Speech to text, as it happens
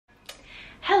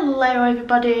Hello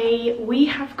everybody, we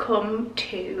have come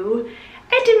to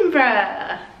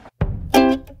Edinburgh.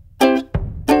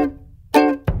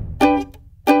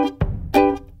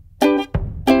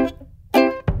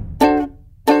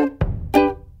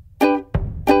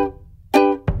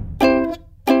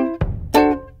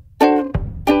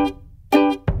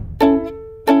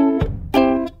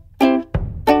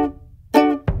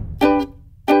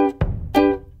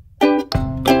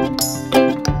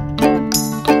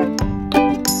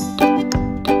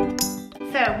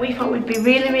 We thought we'd be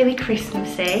really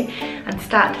Christmassy and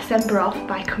start December off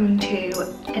by coming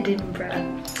to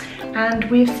Edinburgh. And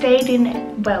we're staying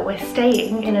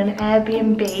in an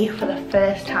Airbnb for the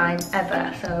first time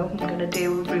ever, so I'm going to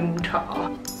do a room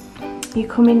tour. You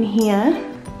come in here,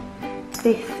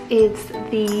 this is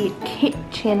the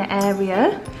kitchen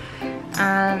area,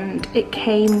 and it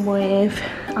came with,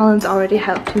 Alan's already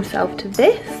helped himself to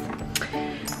this,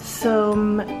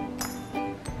 some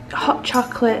hot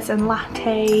chocolates and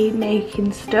latte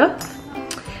making stuff,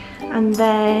 and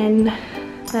then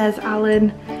there's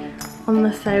Alan on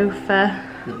the sofa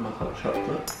with my hot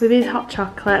chocolate, with his hot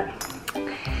chocolate.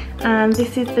 And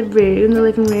this is the room, the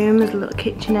living room. There's a little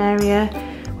kitchen area.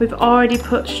 We've already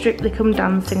put Strictly Come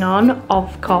Dancing on,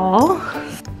 of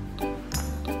course.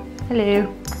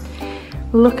 Hello.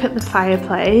 Look at the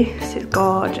fireplace, it's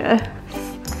gorgeous.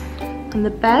 And the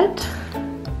bed,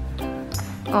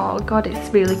 oh god,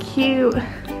 it's really cute.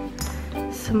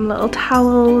 Some little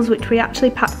towels, which we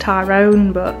actually packed our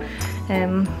own, but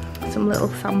some little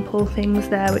sample things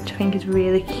there, which I think is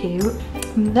really cute.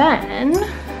 And then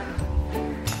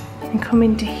I come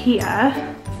into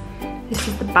here. This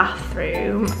is the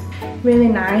bathroom, really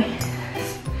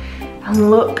nice.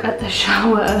 And look at the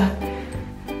shower.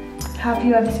 Have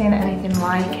you ever seen anything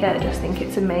like it? I just think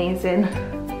it's amazing.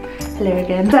 Hello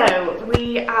again. So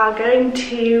we are going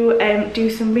to do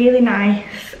some really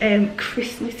nice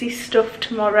Christmassy stuff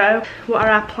tomorrow. What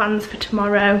are our plans for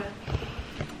tomorrow?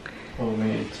 Well,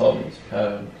 me, Tom's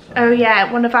parents. Oh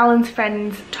yeah, one of Alan's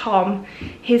friends, Tom,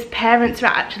 his parents are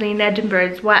actually in Edinburgh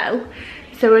as well.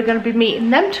 So we're going to be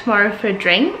meeting them tomorrow for a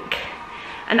drink.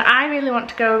 And I really want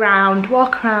to go around,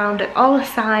 walk around at all the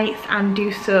sites and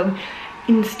do some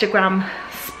Instagram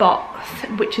spots,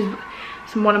 which is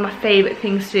one of my favourite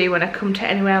things to do when I come to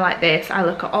anywhere like this. I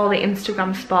look at all the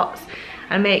Instagram spots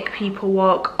and make people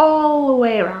walk all the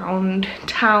way around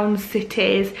towns,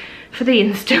 cities for the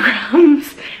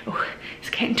Instagrams. Oh, it's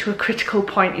getting to a critical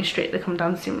point in Strictly Come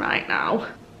Dancing right now.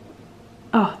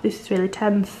 Oh, this is really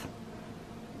tense.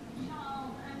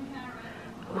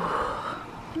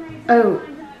 Oh.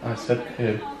 I said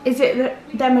who? Is it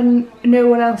them and no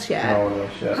one else yet? No one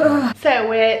else yet. So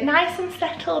we're nice and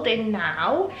settled in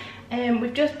now.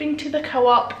 We've just been to the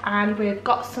Co-op and we've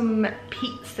got some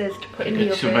pizzas to put in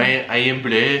the oven. Some iron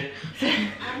brew.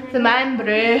 Some iron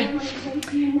brew.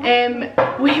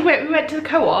 We went to the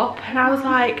Co-op and I was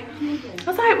like,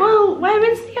 well, where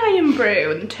is the iron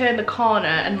brew? And turned the corner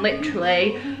and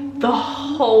literally the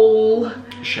whole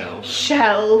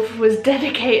shelf was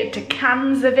dedicated to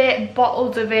cans of it,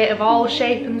 bottles of it, of all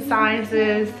shapes and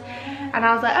sizes. And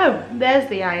I was like, oh, there's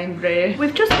the iron brew.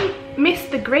 We've just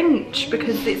missed the Grinch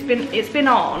because it's been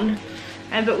on,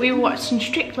 but we were watching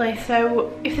Strictly,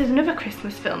 so if there's another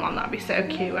Christmas film on, that'd be so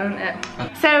cute, won't it?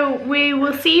 So we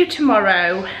will see you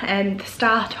tomorrow, and the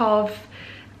start of,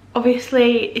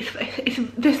 obviously, it's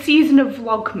the season of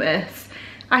Vlogmas.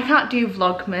 I can't do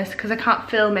Vlogmas because I can't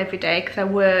film every day because I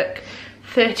work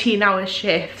 13-hour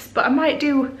shifts, but I might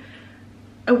do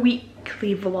a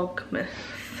weekly Vlogmas.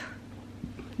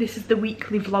 This is the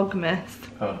weekly Vlogmas.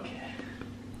 Okay.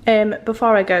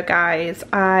 Before I go, guys,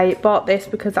 I bought this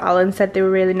because Alan said they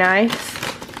were really nice,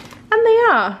 and they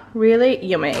are really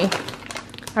yummy.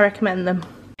 I recommend them.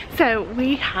 So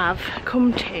we have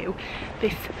come to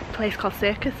this place called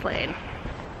Circus Lane,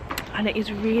 and it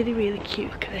is really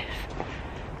cute. Look at this.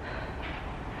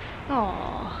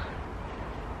 Aww.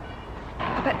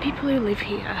 I bet people who live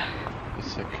here You're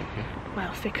sick of you.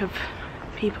 well, sick of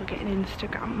people getting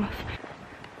Instagrams.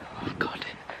 Oh god,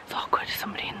 it's awkward,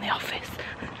 somebody in the office.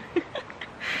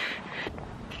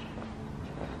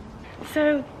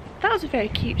 So that was a very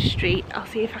cute street. I'll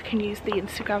see if I can use the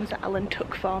Instagrams that Alan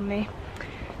took for me,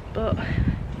 but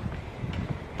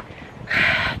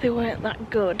they weren't that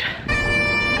good.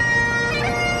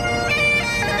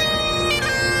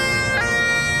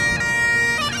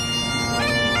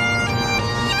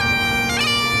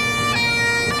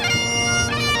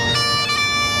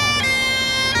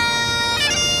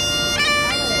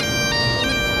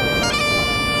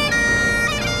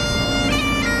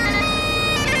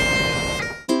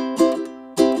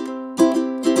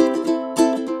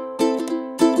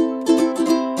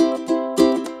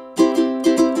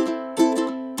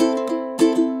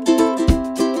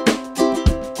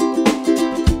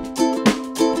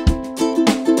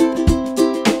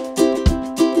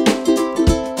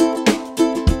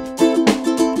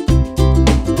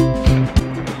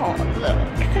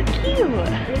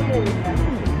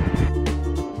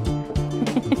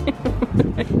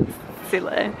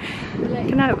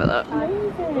 Can I have a look?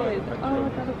 Amazing. Oh,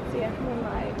 God, I can see everyone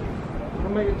like.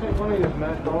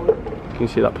 Can you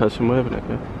see that person waving at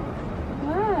you?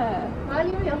 Where?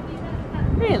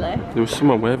 Really? There was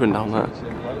someone waving down there.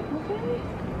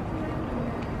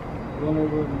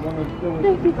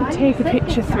 Maybe we could take a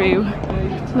picture through,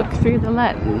 look through the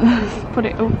lens, put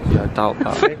it up. Yeah, I doubt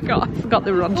that. I forgot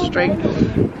they were on string.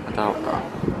 I doubt that.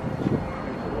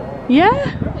 Yeah?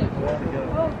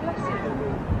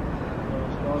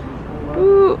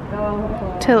 Ooh.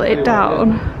 Tilt it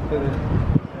down.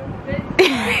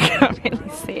 Can't really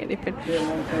see anything.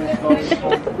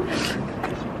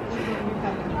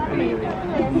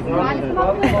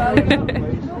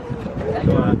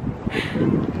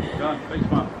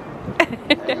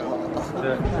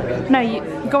 No, you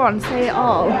go on, say it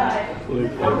all. Blue,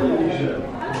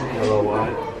 yellow,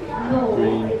 white,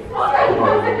 green,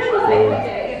 orange, blue,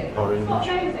 orange,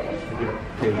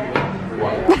 pink,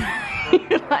 white.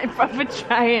 You're like proper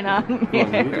trying, aren't you? Go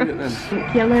on, you do it then.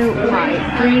 Yellow, white,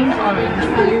 green, orange,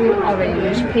 blue,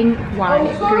 orange, pink,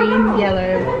 white, green,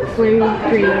 yellow, blue,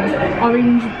 green,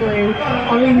 orange,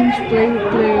 blue,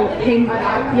 blue, pink,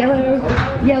 yellow,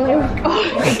 yellow.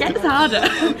 Oh, it gets harder.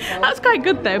 That's quite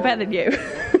good though, better than you.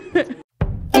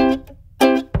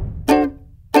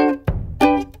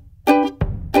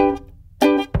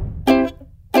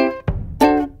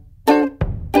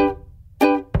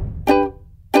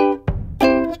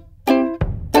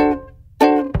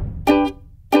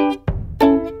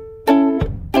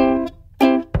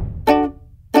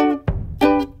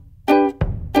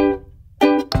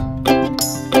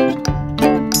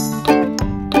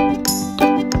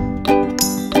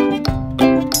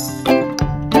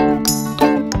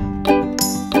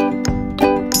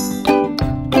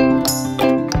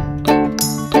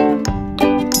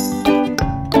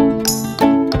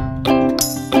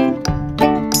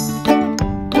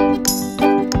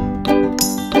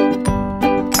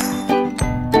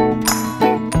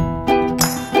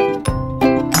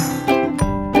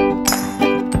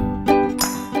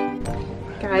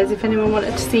 If anyone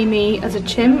wanted to see me as a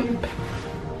chimp.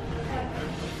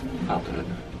 I'll do it.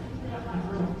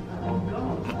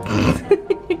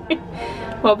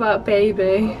 What about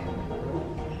baby?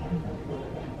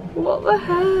 What the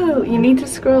hell? You need to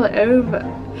scroll it over.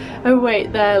 Oh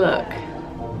wait, there, look.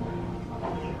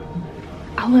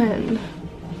 Alan.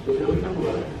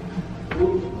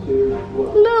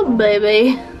 Little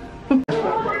baby.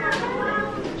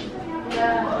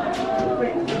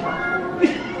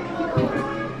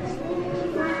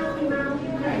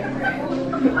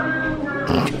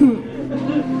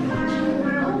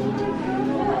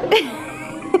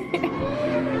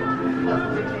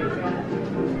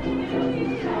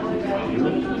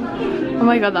 Oh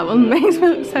my god, that one makes me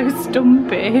look so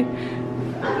stumpy.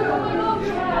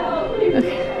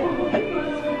 Okay.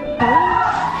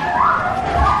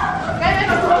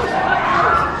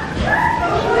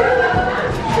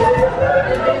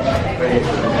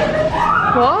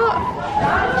 What?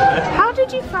 How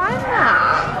did you find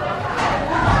that?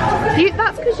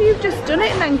 That's because you've just done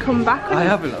it and then come back. I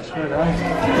haven't, that's very nice.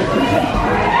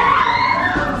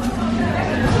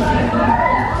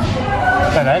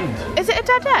 Dead end. Is it a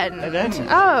dead end? Dead end.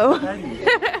 Oh. Dead end.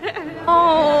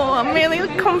 Oh, I'm really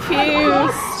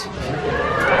confused.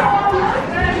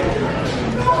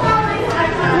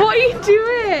 What are you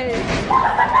doing?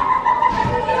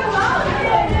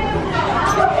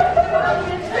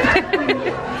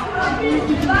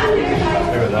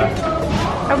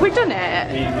 Have we done it?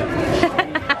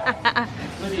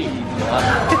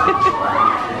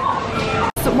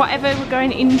 So whatever we're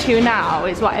going into now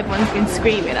is what everyone's been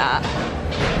screaming at.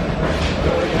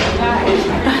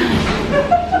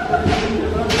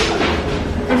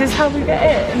 Is this how we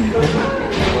get in?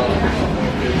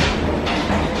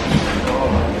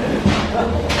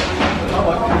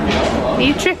 Are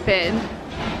you tripping?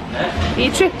 Are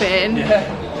you tripping? Yeah.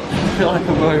 I feel like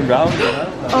I'm going round.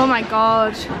 Oh my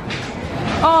god.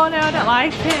 Oh no, I don't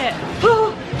like it.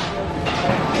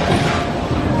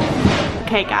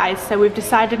 Okay guys, so we've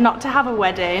decided not to have a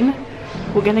wedding.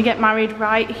 We're gonna get married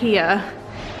right here.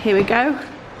 Here we go.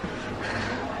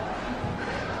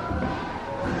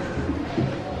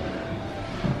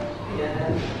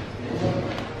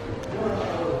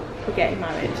 We're getting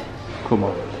married. Come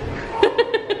on.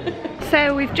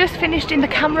 So we've just finished in the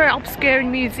camera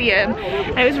obscuring museum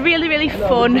and it was really, really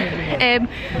fun. There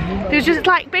was just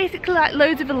like basically like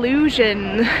loads of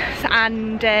illusions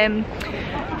and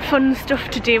fun stuff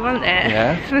to do, wasn't it?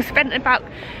 Yeah. So we spent about,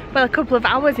 well, a couple of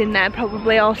hours in there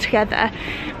probably all together.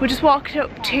 We just walked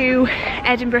up to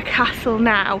Edinburgh Castle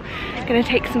now. Gonna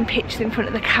take some pictures in front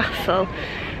of the castle.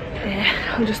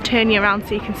 I'll just turn you around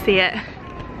so you can see it.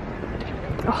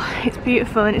 Oh, it's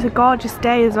beautiful and it's a gorgeous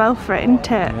day as well for it,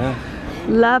 isn't it? Yeah.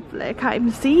 Lovely. I can't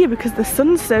even see you because the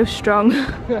sun's so strong.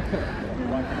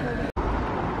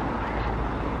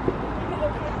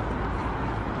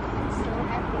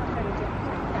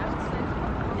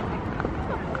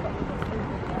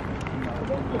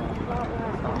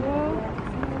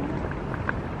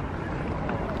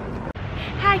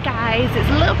 Hi guys, it's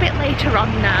a little bit later on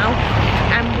now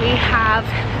and we have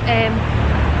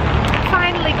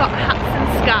finally got hats and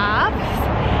scarves,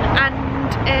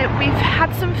 and we've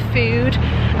had some food,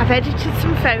 I've edited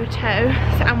some photos,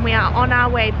 and we are on our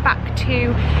way back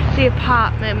to the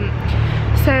apartment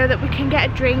so that we can get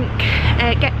a drink,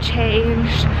 get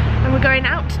changed, and we're going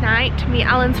out tonight to meet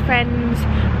Alan's friends,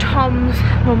 Tom's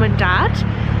mum and dad,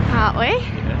 aren't we?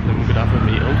 Yeah, then we're gonna have a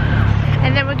meal.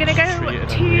 And then we're gonna go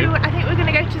to, I think we're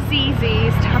gonna go to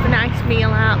Zizi's to have a nice meal,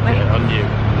 aren't we? Yeah, on you.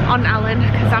 On Alan,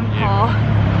 because I'm poor.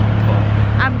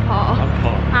 I'm poor. I'm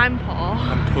poor. I'm poor.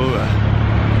 I'm poorer.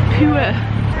 Poor.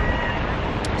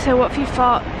 So what have you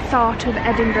thought of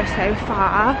Edinburgh so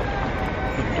far?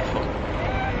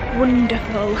 Wonderful.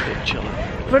 Wonderful. Bit chilly.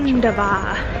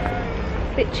 Wunderbar.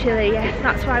 Bit chilly, yeah.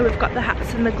 That's why we've got the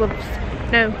hats and the gloves.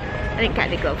 No, I didn't get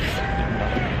any gloves.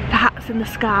 The hats and the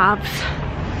scarves.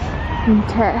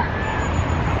 Isn't it?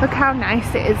 Look how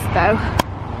nice it is though.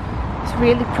 It's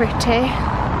really pretty.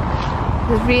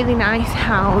 There's really nice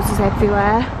houses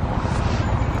everywhere.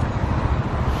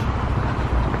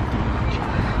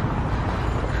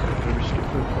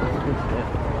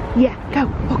 Yeah, go.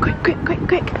 Oh, quick, quick, quick,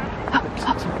 quick. Oh,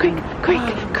 quick, quick,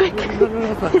 quick.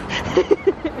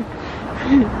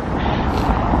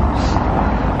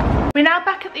 We're now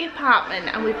back at the apartment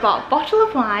and we've bought a bottle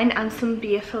of wine and some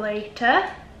beer for later.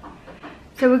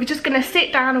 So we're just gonna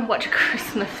sit down and watch a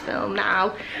Christmas film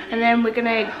now, and then we're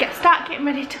gonna start getting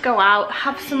ready to go out,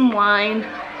 have some wine,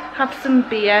 have some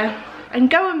beer, and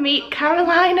go and meet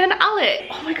Caroline and Alec.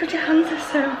 Oh my god, your hands are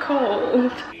so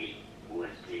cold.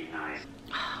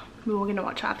 We're gonna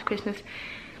watch After Christmas.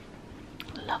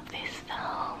 Love this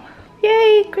film.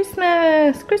 Yay,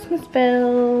 Christmas! Christmas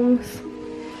films.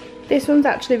 This one's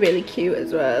actually really cute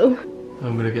as well.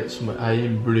 I'm gonna get some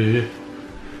iron brew.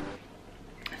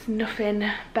 There's nothing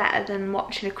better than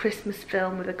watching a Christmas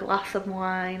film with a glass of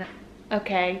wine.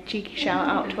 Okay, cheeky shout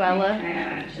out to Ella.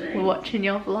 We're watching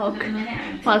your vlog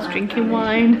whilst drinking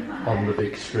wine. On the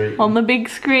big screen. On the big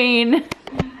screen.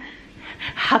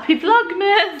 Happy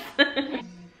Vlogmas!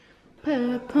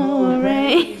 Purple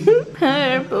rain,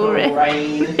 purple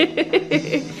rain.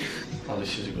 Oh,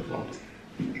 this is a good one.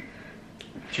 Do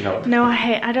you know what? No,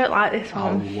 I don't like this I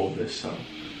one. love this song.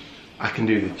 I can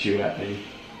do the duet thing.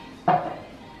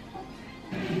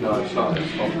 No, it's not this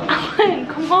one. Alan,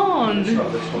 come on. It's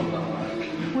not this one that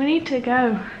We need to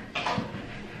go.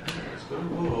 Let's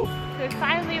go. So we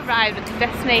finally arrived at the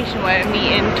destination where we're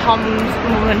meeting Tom's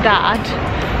mum and dad.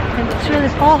 And it's really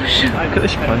posh. Look at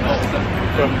this place.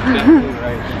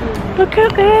 Look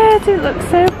at this, it looks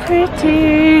so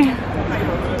pretty.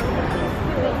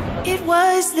 It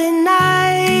was the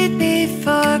night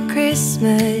before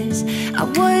Christmas. I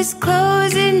was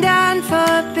closing down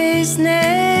for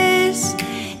business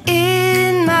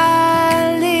in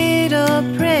my little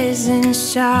present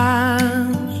shop,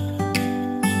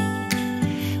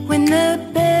 when the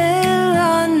bell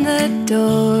on the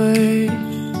door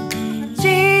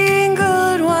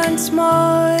jingled once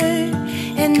more,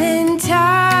 and then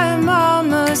time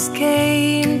almost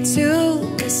came to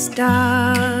a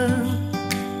stop.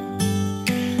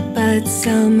 But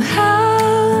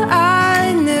somehow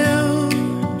I knew,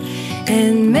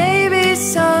 and maybe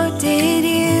so did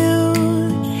you,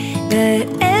 that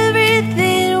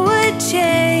everything would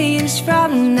change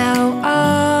from now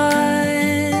on.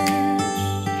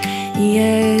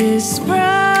 Yes,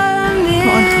 from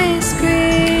this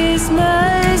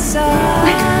Christmas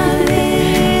on,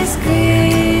 this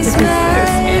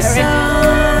Christmas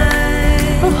on.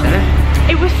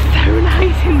 It was so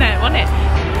nice in there, wasn't it?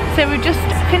 So we've just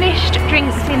finished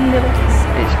drinks in the...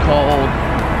 It's called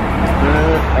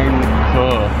Beer and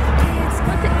Co.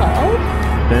 What's it called?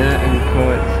 Beer and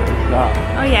Co. It's that.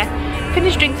 Oh yeah,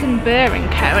 finished drinks in Burr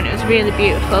and Co, and it was really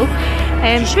beautiful.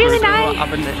 It's really nice.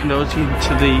 Have a nosy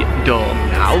into the dome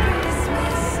now.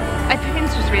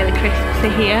 Everything's just really Christmassy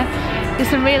here. There's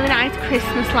some really nice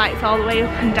Christmas lights all the way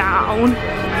up and down.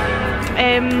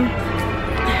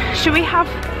 Should we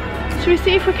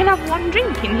see if we can have one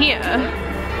drink in here?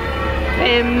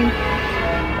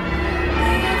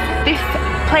 This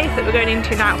place that we're going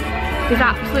into now is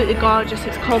absolutely gorgeous.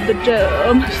 It's called the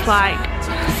Dome. It's like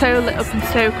so lit up and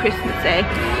so Christmassy.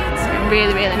 It's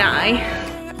really, really nice.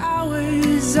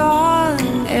 Hours on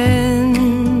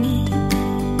end,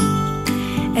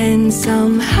 and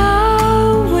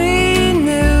somehow we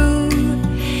knew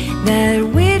that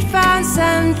we'd found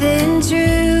something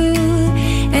true.